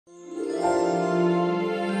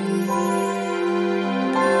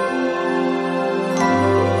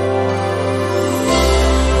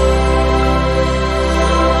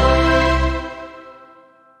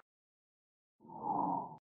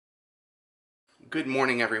Good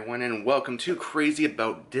morning everyone and welcome to Crazy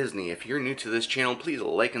About Disney. If you're new to this channel, please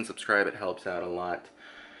like and subscribe, it helps out a lot.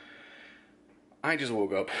 I just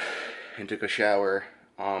woke up and took a shower.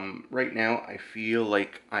 Right now I feel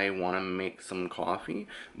like I want to make some coffee,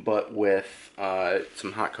 but with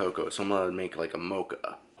some hot cocoa, so I'm going to make like a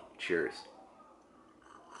mocha. Cheers.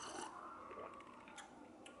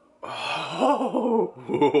 Oh!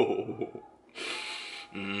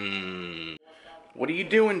 What are you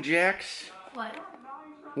doing, Jax?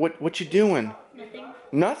 What you doing? Nothing.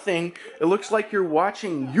 Nothing? It looks like you're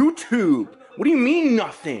watching YouTube. What do you mean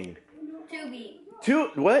nothing?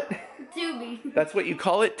 Tubi. What? Tubi. That's what you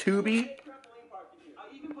call it, Tubi?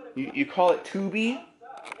 You call it Tubi?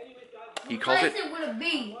 He calls it with a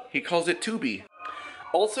B. He calls it Tubi.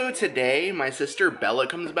 Also today, my sister Bella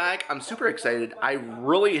comes back. I'm super excited. I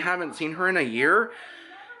really haven't seen her in a year.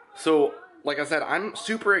 So, like I said, I'm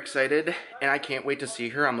super excited and I can't wait to see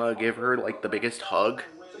her. I'm gonna give her like the biggest hug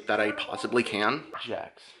that I possibly can.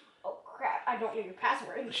 Jax. Oh crap, I don't know your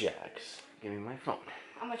password. Jax, give me my phone.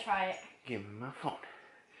 I'm gonna try it. Give me my phone.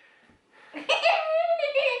 What's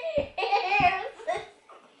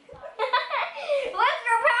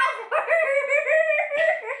your password?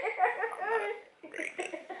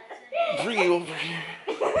 Bring you over here.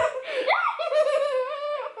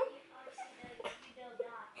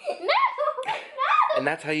 No! And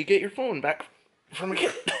that's how you get your phone back from a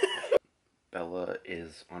kid. Bella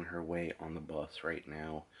is on her way on the bus right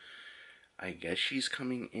now. I guess she's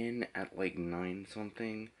coming in at like 9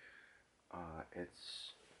 something.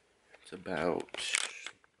 It's about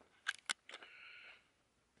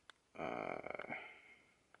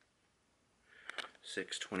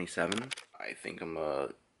 6:27. I think I'm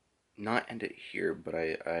not end it here, but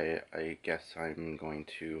I guess I'm going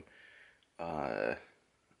to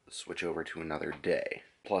switch over to another day.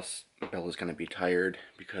 Plus, Bella's gonna be tired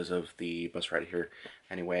because of the bus ride here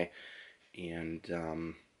anyway, and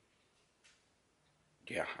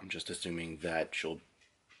yeah, I'm just assuming that she'll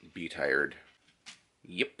be tired.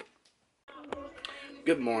 Yep.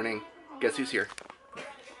 Good morning. Guess who's here?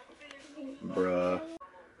 Bruh.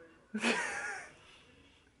 Hey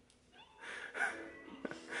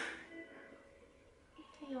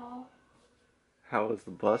y'all. How was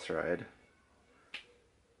the bus ride?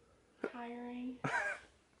 Tiring.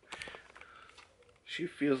 She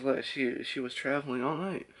feels like she was traveling all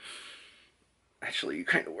night. Actually, you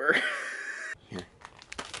kind of were. Here.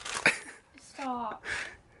 Stop.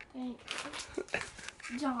 Thanks.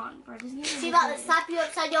 John, bro, just give me She about to slap you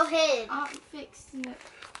upside your head. I'm fixing it.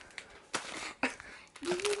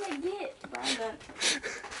 Give me my gift, Brandon.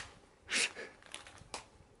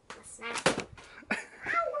 Snap.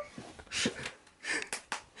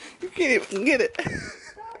 You can't even get it.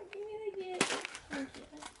 Stop, give me the gift.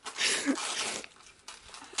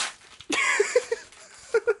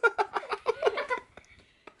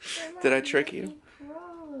 Did I trick you?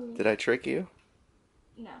 Did I trick you?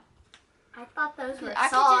 No. I thought those were I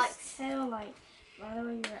could socks. just tell, like, by the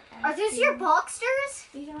way you were Are these your Boxsters?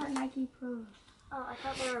 These aren't Nike Pros. Oh, I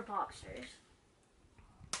thought they were Boxsters.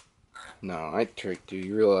 No, I tricked you.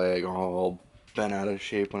 You were like all bent out of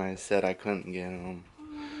shape when I said I couldn't get them.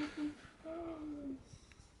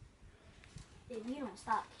 If you don't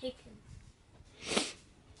stop kicking.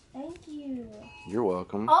 Thank you. You're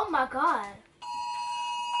welcome. Oh my god.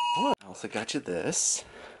 What? I also got you this.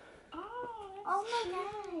 Oh my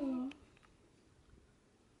god.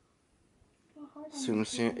 Soon,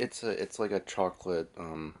 it's like a chocolate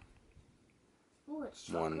Ooh, it's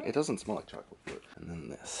one. chocolate. It doesn't smell like chocolate, but and then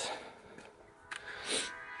this.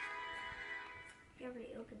 You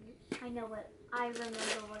already opened it. I know what. I remember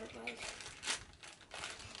what it was.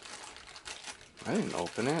 I didn't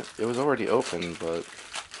open it. It was already open, but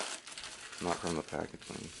not from the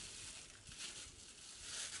packaging.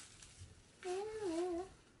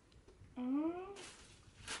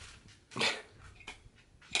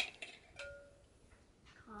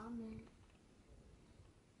 Comment.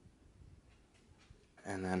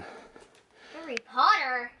 And then Harry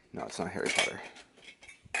Potter. no, it's not Harry Potter.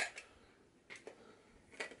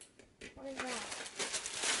 What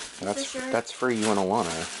is that? That's for you and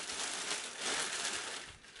Alana.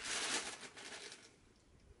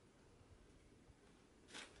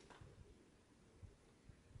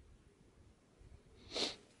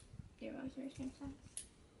 Your mom's very same size.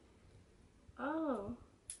 Oh.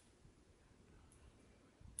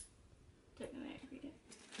 Took me a minute to read it.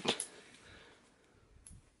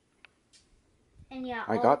 And yeah,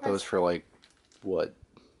 I got those for like what,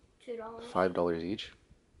 $2. $5 each,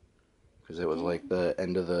 because it was like the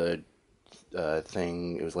end of the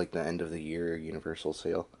thing. It was like the end of the year Universal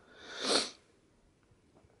sale.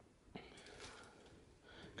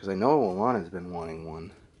 Because I know Alana's been wanting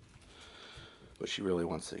one. But she really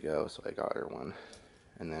wants to go, so I got her one.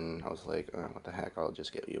 And then I was like, oh, what the heck, I'll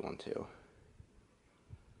just get you one too.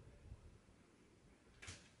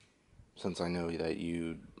 Since I know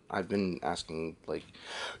that I've been asking, like,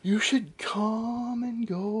 you should come and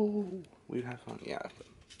go. We'd have fun, yeah. But...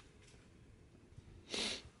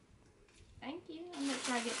 Thank you. I'm gonna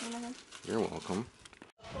try to get some of them. You're welcome.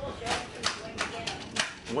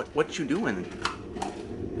 What you doing?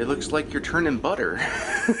 It looks like you're turning butter.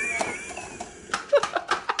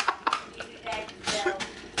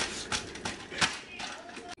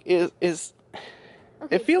 Okay,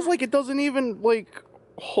 it feels like it doesn't even like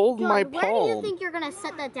hold John, my where palm. do you think you're gonna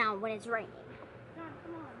set that down when it's raining? John,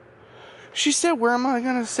 come on. She said, where am I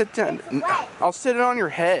gonna sit down? It's wet. I'll sit it on your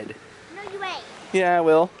head. No, you ain't. Yeah, I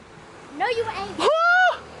will. No, you ain't. What?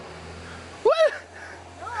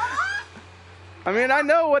 I mean, I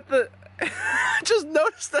know what the... I just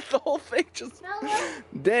noticed that the whole thing just...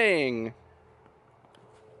 Dang.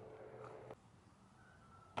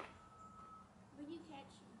 When you catch,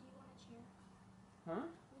 do you want a chair? Huh?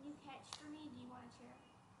 When you catch for me, do you want a chair?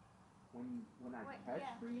 When I catch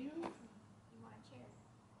yeah. for you? You want a chair?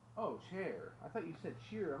 Oh, chair. I thought you said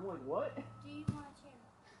cheer. I'm like, what? Do you want a chair?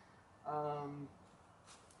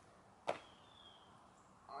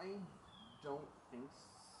 I don't think so.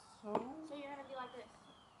 So you're gonna be like this.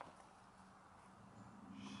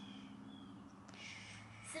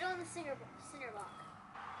 Sit on the cinder block.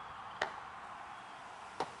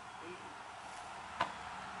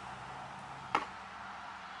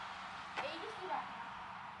 Hey, you just get back.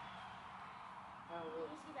 You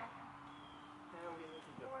just get back.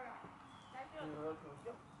 Or,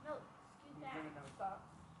 no, scoot back.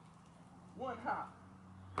 One hop.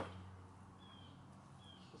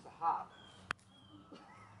 Just a hop.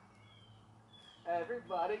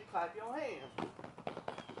 Everybody clap your hands.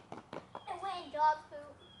 It went in dog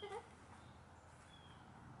poop.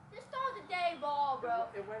 This dog's a day ball, bro.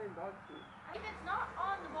 It went in dog poop. If it's not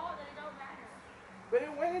on the ball, then it don't matter. But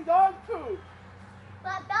it went in dog poop.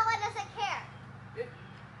 But Bella doesn't care.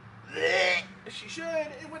 She should.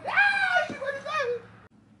 It went. Ah! She went in dog.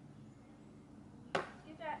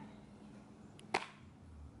 Get that.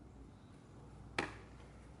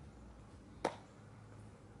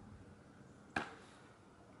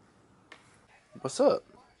 What's up?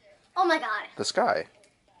 Oh my god. The sky.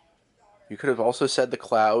 You could have also said the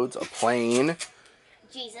clouds, a plane.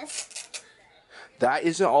 Jesus. That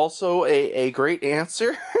is also a great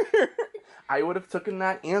answer. I would have taken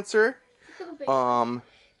that answer. Come help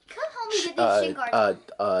me get these shin guards.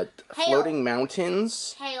 Floating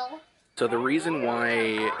mountains. Hail. So the reason why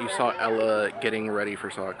you saw Ella getting ready for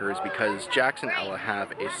soccer is because Jax and Ella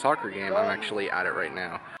have a soccer game. I'm actually at it right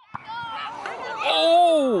now.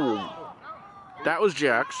 Oh! That was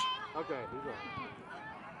Jax. Okay,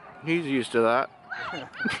 He's used to that.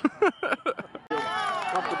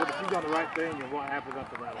 comfortable if you do the right thing and what happens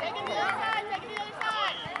after that. Take it to the other side.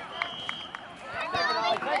 Take it to the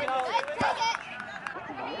other side. Take it.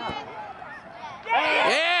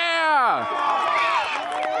 Yeah!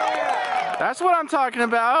 That's what I'm talking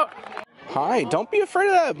about. Hi, don't be afraid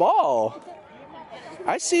of that ball.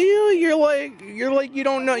 I see you. You're like you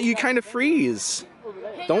don't know. You kind of freeze.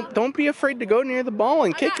 Don't be afraid to go near the ball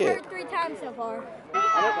and kick it. I got hurt 3 times so far.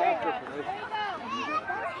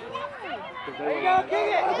 There you go, kick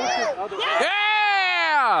it!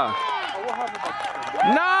 Yeah!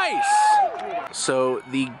 Nice! So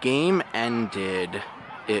the game ended.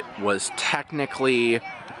 It was technically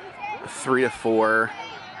 3-4,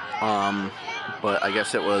 but I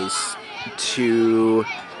guess it was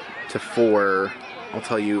 2-4. I'll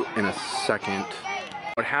tell you in a second.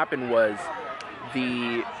 What happened was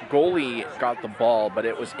the goalie got the ball, but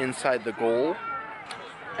it was inside the goal,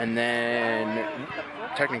 and then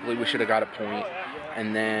technically we should have got a point.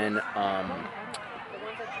 And then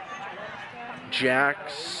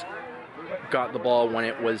Jax got the ball when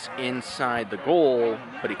it was inside the goal,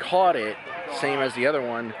 but he caught it, same as the other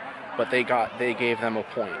one, but they gave them a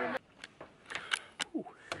point. Ooh,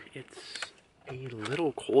 it's a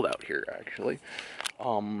little cold out here actually.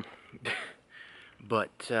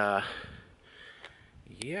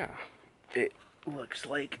 Yeah, it looks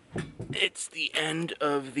like it's the end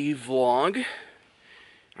of the vlog.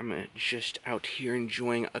 I'm just out here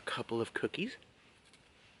enjoying a couple of cookies.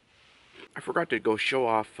 I forgot to go show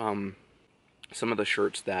off some of the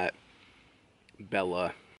shirts that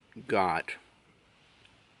Bella got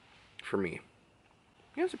for me.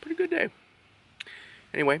 Yeah, it's a pretty good day.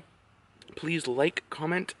 Anyway, please like,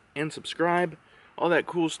 comment, and subscribe. All that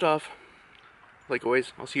cool stuff. Like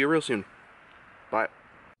always, I'll see you real soon. Bye.